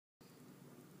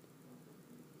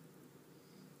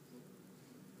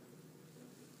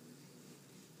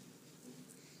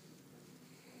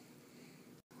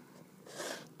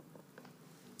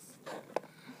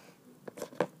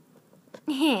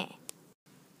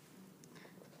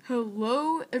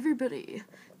Hello everybody,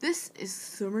 this is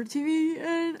summerlpstv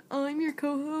and I'm your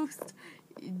co-host,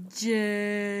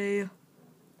 Jay.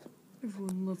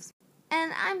 Everyone loves me.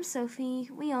 And I'm Sophie.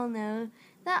 We all know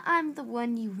that I'm the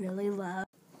one you really love.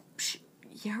 Psh,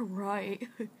 yeah, right.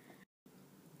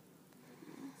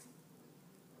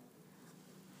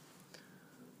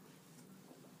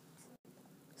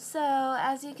 So,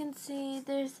 as you can see,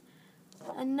 there's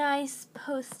a nice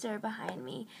poster behind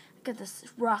me. Look at this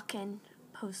rockin'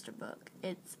 poster book.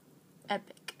 It's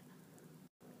epic.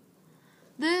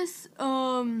 This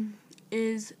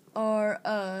is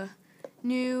our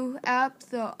new app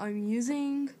that I'm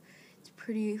using. It's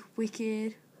pretty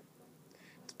wicked.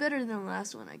 It's better than the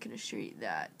last one, I can assure you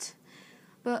that.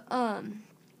 But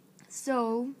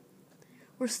so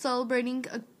we're celebrating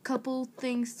a couple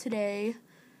things today,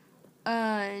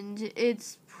 and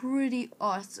it's pretty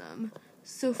awesome.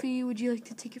 Sophie, would you like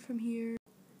to take it from here?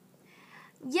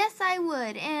 Yes, I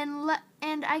would. And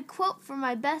I quote from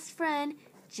my best friend,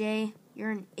 Jay, you're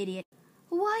an idiot.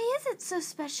 Why is it so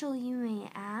special, you may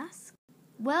ask?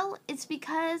 Well, it's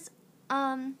because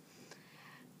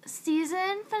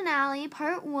season finale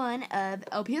part 1 of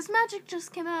LPS Magic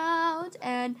just came out,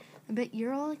 and I bet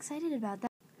you're all excited about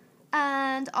that.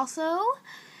 And also,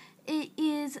 it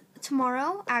is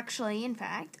tomorrow, actually, in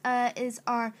fact, is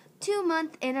our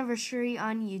 2-month anniversary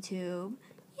on YouTube.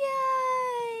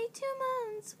 Yay! 2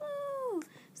 months! Woo!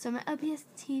 So my LPS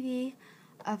TV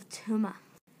of 2 months.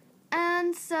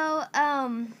 And so,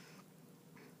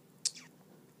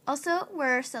 also,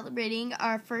 we're celebrating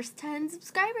our first 10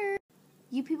 subscribers.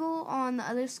 You people on the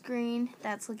other screen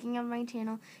that's looking at my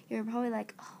channel, you're probably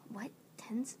like, oh, what?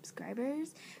 10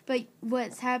 subscribers? But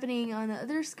what's happening on the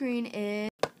other screen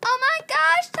is, oh my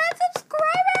gosh, 10 subscribers!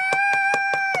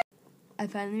 I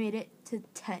finally made it to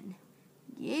 10.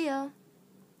 Yeah.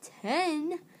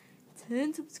 10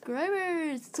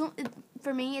 subscribers. So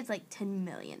for me, it's like 10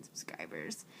 million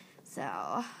subscribers. So,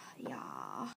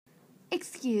 yeah.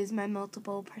 Excuse my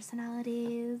multiple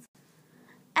personalities.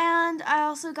 And I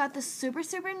also got this super,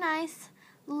 super nice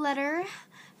letter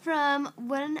from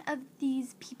one of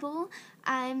these people.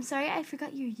 I'm sorry I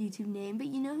forgot your YouTube name, but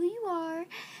you know who you are.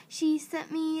 She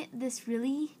sent me this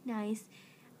really nice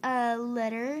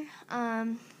letter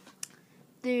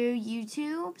through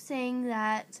YouTube saying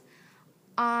that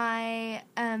I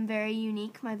am very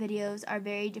unique. My videos are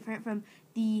very different from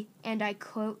the, and I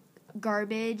quote,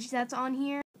 garbage that's on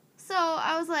here. So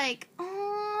I was like,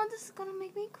 oh, this is gonna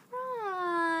make me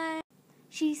cry.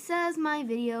 She says my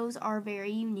videos are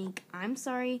very unique. I'm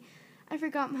sorry I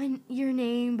forgot your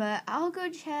name, but I'll go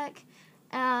check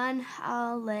and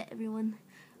I'll let everyone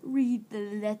read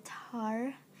the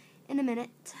letter in a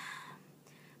minute.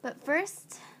 But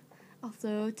first,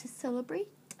 also to celebrate,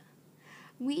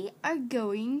 we are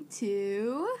going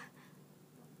to,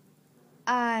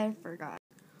 I forgot.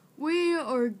 We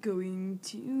are going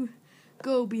to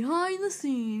go behind the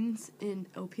scenes in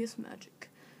LPS Magic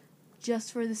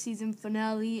just for the season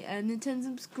finale and the 10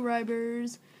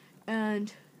 subscribers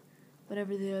and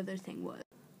whatever the other thing was.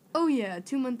 Oh yeah,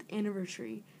 2-month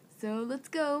anniversary. So let's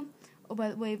go. Oh, by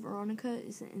the way, Veronica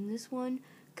isn't in this one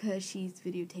because she's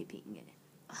videotaping it.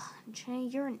 Ugh, Jay,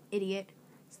 you're an idiot.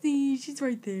 See, she's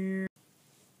right there.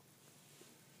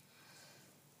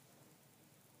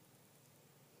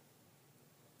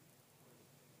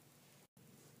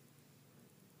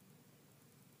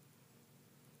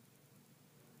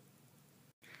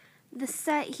 The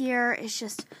set here is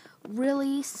just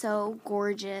really so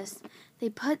gorgeous. They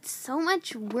put so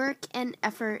much work and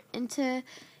effort into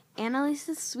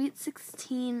Annalise's Sweet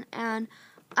 16, and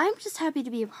I'm just happy to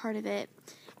be a part of it.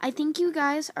 I think you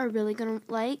guys are really going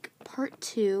to like part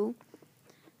 2,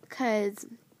 because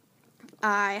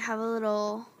I have a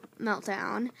little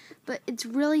meltdown, but it's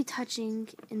really touching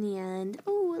in the end.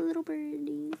 Oh, little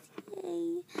birdies.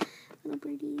 Yay. Little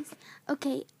birdies.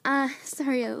 Okay,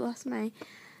 sorry I lost my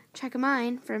track of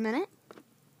mine for a minute,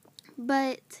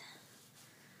 but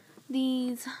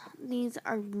these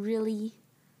are really,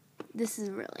 this is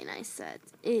a really nice set.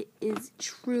 It is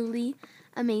truly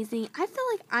amazing. I feel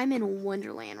like I'm in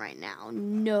Wonderland right now.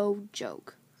 No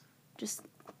joke. Just,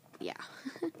 yeah.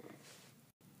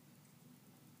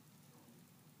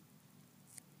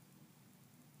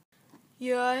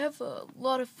 Yeah, I have a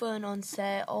lot of fun on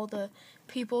set. All the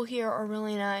people here are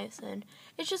really nice, and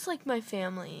it's just like my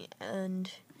family,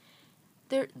 and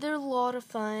they're a lot of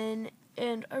fun,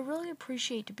 and I really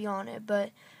appreciate to be on it,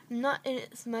 but I'm not in it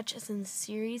as much as in the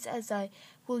series as I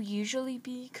will usually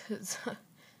be, because,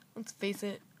 let's face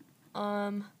it,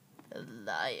 I'm a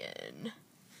lion.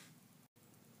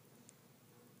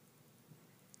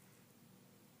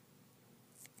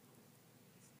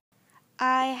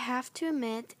 I have to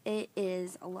admit, it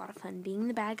is a lot of fun being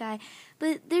the bad guy,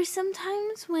 but there's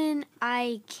sometimes when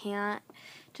I can't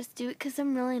just do it because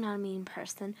I'm really not a mean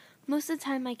person. Most of the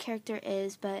time my character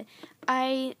is, but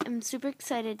I am super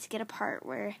excited to get a part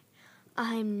where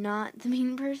I'm not the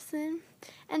mean person.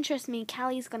 And trust me,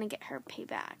 Callie's going to get her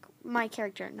payback. My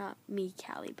character, not me,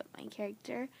 Callie, but my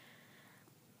character.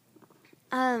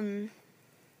 On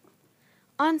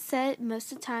set,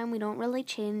 most of the time we don't really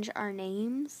change our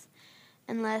names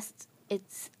unless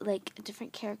it's like a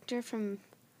different character from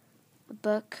a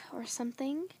book or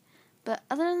something. But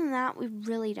other than that, we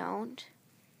really don't.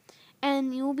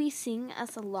 And you'll be seeing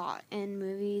us a lot in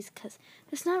movies because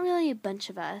there's not really a bunch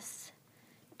of us.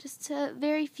 Just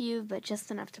very few, but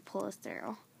just enough to pull us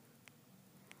through.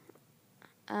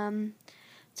 To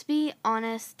be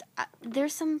honest,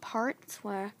 there's some parts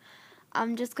where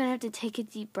I'm just going to have to take a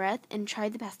deep breath and try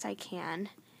the best I can.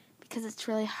 Because it's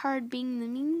really hard being the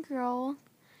mean girl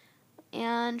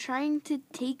and trying to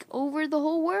take over the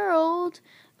whole world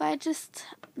by just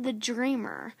the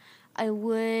dreamer. I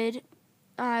would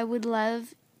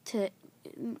love to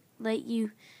let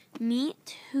you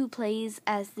meet who plays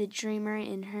as the dreamer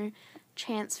in her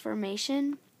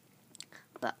transformation,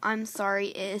 but I'm sorry,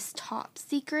 it is top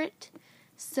secret,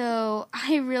 so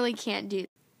I really can't do that.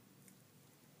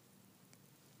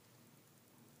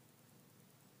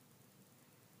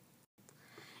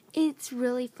 It's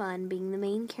really fun being the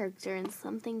main character in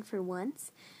something for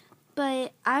once,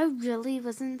 but I really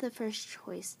wasn't the first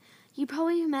choice. You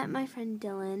probably met my friend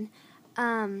Dylan.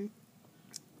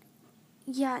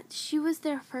 Yeah, she was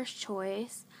their first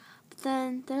choice, but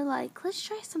then they're like, let's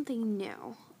try something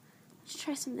new. Let's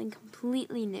try something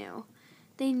completely new.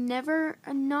 They never,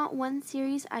 not one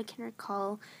series I can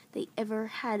recall, they ever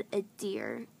had a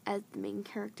deer as the main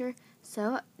character,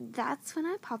 so that's when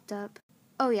I popped up.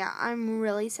 Oh yeah, I'm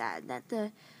really sad that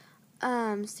the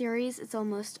series is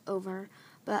almost over,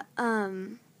 but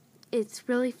it's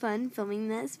really fun filming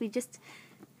this. We just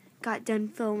got done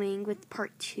filming with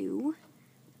part 2.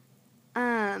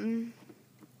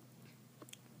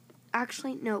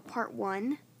 Actually, no, part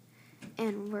 1,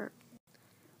 and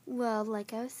well,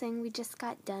 like I was saying, we just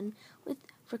got done with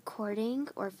recording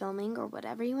or filming or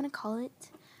whatever you want to call it,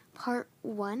 part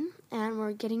 1, and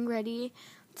we're getting ready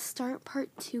to start part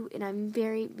 2, and I'm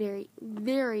very, very,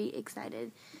 very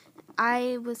excited.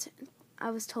 I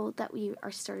was told that we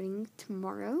are starting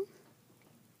tomorrow,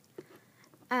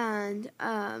 and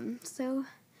so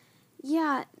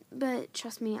yeah, but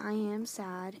trust me, I am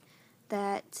sad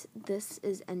that this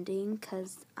is ending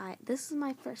because this is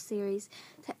my first series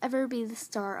to ever be the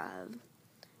star of.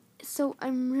 So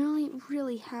I'm really,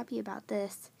 really happy about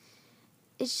this.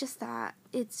 It's just that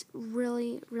it's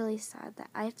really, really sad that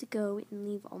I have to go and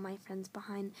leave all my friends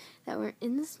behind that were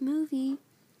in this movie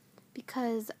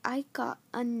because I got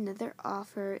another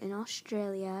offer in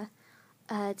Australia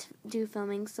to do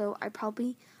filming, so I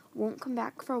probably won't come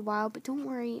back for a while, but don't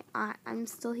worry, I'm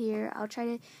still here. I'll try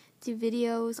to do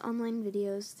videos, online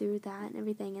videos through that and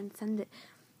everything, and send it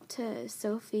to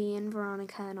Sophie and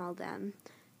Veronica and all them.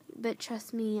 But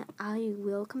trust me, I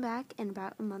will come back in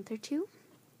about a month or 2.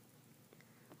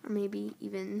 Or maybe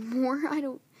even more, I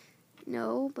don't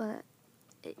know, but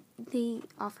they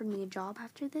offered me a job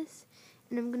after this,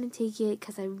 and I'm going to take it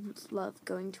because I love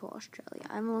going to Australia.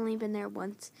 I've only been there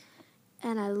once,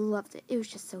 and I loved it. It was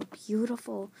just so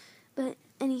beautiful. But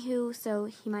anywho, so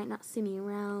he might not see me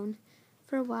around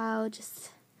for a while,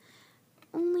 just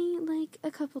only like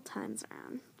a couple times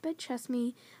around. But trust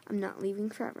me, I'm not leaving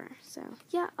forever. So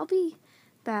yeah, I'll be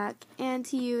back. And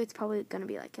to you, it's probably going to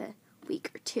be like a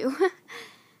week or 2.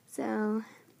 So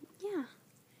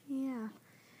yeah.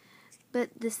 But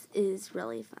this is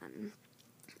really fun.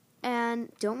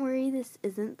 And don't worry, this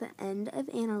isn't the end of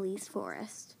Annalise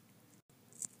Forest.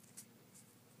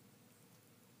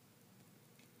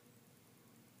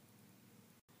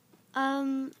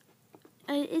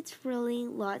 It's really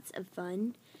lots of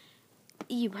fun.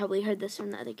 You probably heard this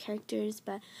from the other characters,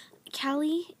 but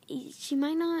Callie, she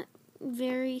might not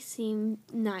seem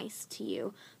nice to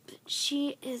you, but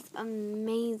she is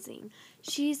amazing.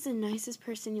 She's the nicest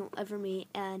person you'll ever meet,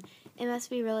 and it must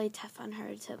be really tough on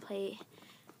her to play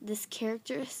this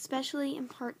character, especially in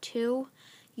part 2.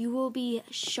 You will be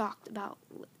shocked about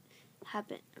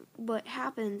what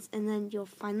happens, and then you'll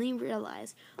finally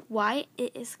realize why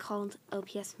it is called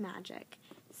OPS Magic.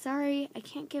 Sorry, I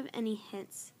can't give any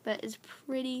hints, but it's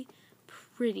pretty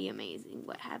amazing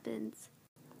what happens.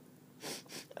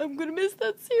 I'm gonna miss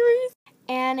that series.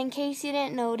 And in case you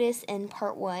didn't notice, in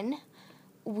part 1,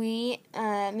 me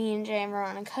and Jay and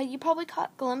Veronica, you probably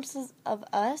caught glimpses of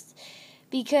us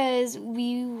because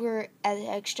we were as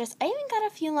extras. I even got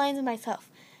a few lines of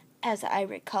myself, as I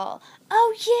recall.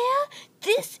 Oh yeah,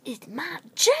 this is my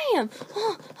jam.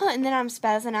 And then I'm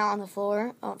spazzing out on the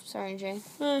floor. Oh, sorry, Jay.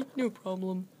 No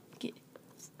problem.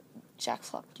 Jack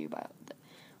slapped you by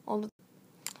all the.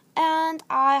 And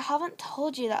I haven't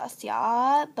told you this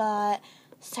yet, but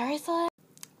seriously,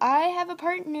 I have a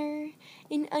partner,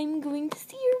 and I'm going to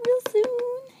see her real soon.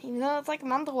 Even though it's like a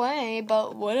month away,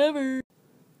 but whatever.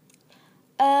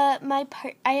 I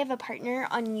have a partner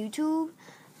on YouTube.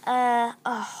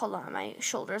 Hold on, my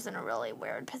shoulder's in a really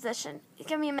weird position.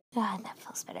 Give me a minute. God, that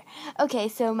feels better. Okay,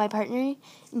 so my partner,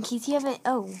 in case you haven't,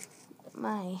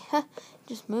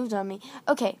 just moved on me.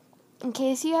 Okay, in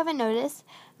case you haven't noticed,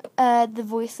 the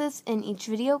voices in each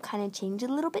video kind of change a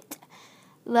little bit.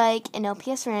 Like in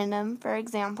LPS Random, for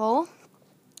example.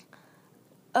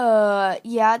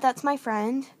 Yeah, that's my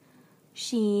friend.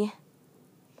 She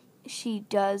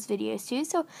does videos too,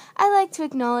 so I like to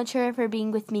acknowledge her for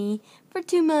being with me for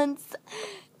 2 months.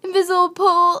 Invisible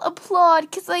pole, applaud,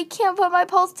 because I can't put my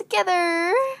poles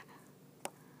together.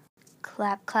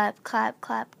 Clap, clap, clap,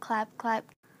 clap, clap, clap.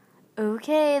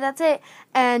 Okay, that's it.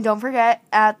 And don't forget,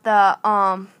 at the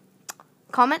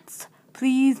comments,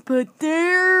 please put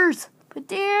theirs. Put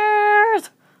theirs.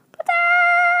 Put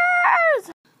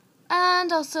theirs.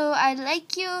 And also, I'd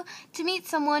like you to meet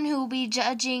someone who will be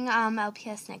judging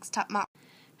LPS Next Top Model.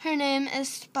 Her name is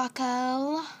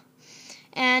Sparkle,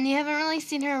 and you haven't really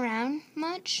seen her around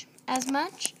as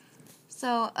much.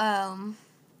 So,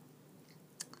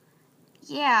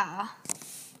 yeah.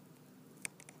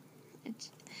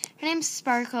 Her name's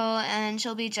Sparkle, and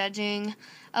she'll be judging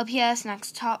LPS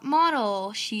Next Top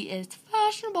Model. She is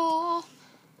fashionable,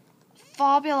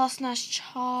 fabulous, nice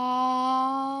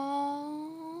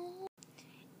child.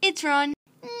 It's Ron.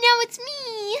 Now it's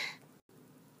me.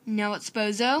 Now it's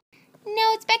Bozo.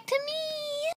 Now it's back to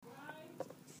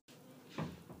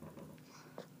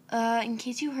me. In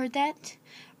case you heard that,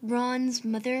 Ron's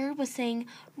mother was saying,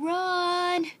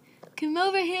 Ron, come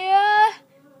over here. I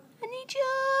need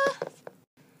you.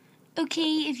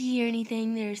 Okay, if you hear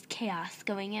anything, there's chaos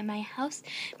going in my house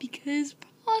because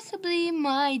possibly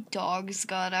my dogs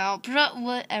got out. But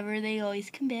whatever, they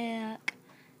always come back.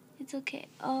 It's okay.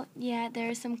 Oh, yeah,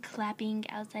 there's some clapping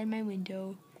outside my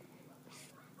window.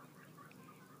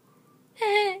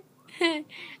 I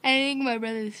think my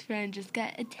brother's friend just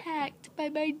got attacked by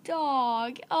my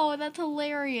dog. Oh, that's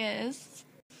hilarious.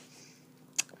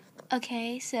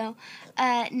 Okay, so,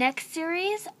 next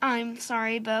series, I'm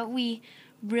sorry, but we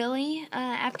really,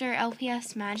 after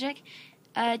LPS Magic,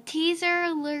 teaser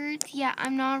alert, yeah,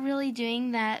 I'm not really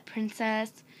doing that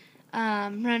princess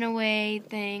runaway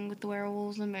thing with the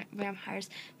werewolves and vampires.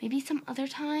 Maybe some other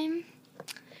time,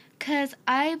 because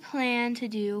I plan to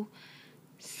do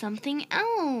something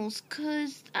else,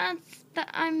 because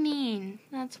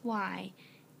that's why.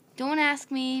 Don't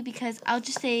ask me, because I'll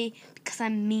just say because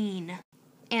I'm mean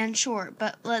and short,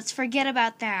 but let's forget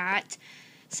about that.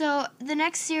 So the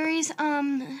next series,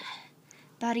 about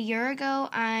a year ago,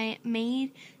 I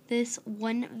made this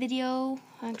one video,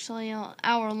 actually an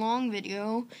hour-long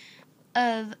video,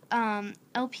 of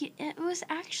LP. It was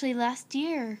actually last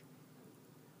year.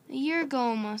 A year ago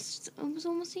almost. It was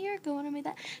almost a year ago when I made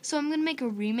that. So I'm gonna make a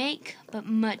remake, but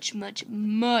much, much,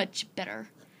 much better.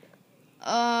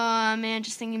 Man,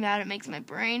 just thinking about it makes my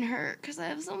brain hurt because I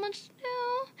have so much to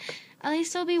do. At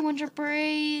least it'll be winter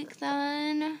break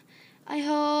then, I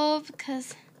hope,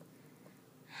 because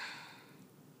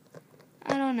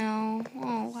I don't know.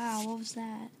 Oh, wow, what was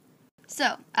that?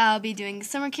 So, I'll be doing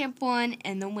Summer Camp 1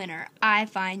 in the winter. I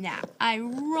find that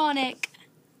ironic.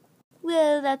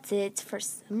 Well, that's it for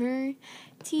Summer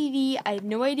TV. I have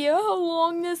no idea how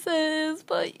long this is,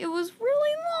 but it was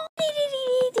really long.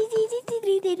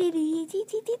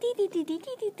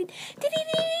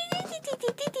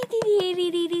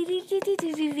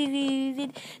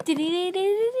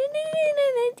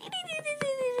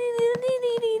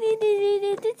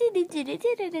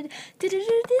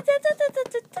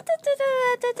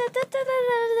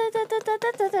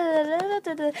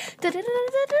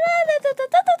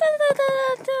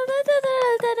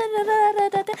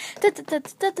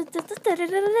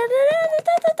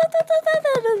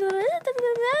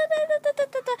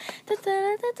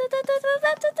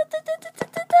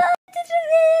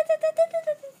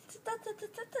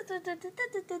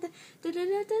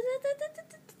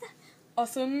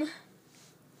 Awesome.